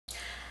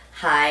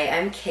Hi,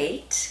 I'm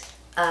Kate.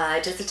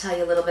 Just to tell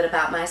you a little bit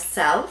about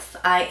myself,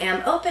 I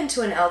am open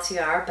to an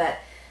LTR, but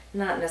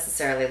not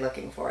necessarily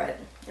looking for it.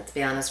 Let's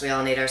be honest, we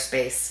all need our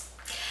space.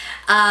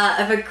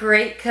 I'm a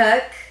great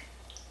cook.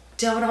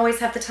 Don't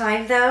always have the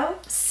time though,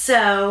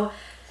 so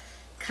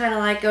kind of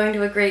like going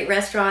to a great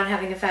restaurant,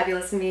 having a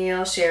fabulous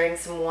meal, sharing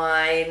some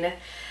wine.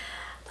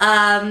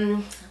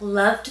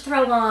 Love to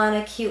throw on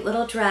a cute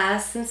little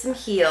dress and some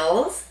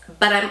heels,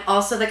 but I'm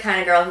also the kind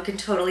of girl who can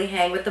totally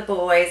hang with the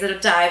boys at a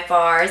dive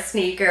bar,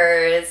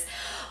 sneakers,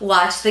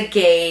 watch the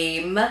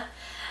game.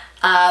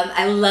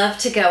 I love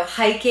to go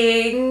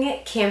hiking,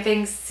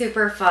 camping's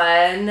super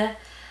fun.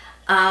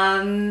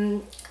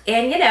 And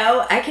you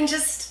know,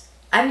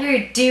 I'm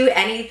your do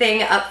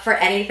anything, up for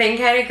anything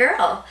kind of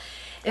girl.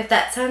 If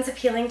that sounds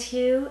appealing to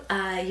you,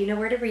 you know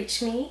where to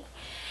reach me.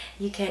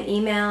 You can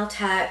email,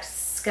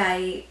 text,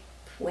 Skype,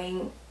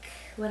 wink,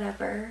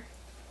 whatever.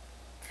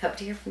 Hope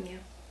to hear from you.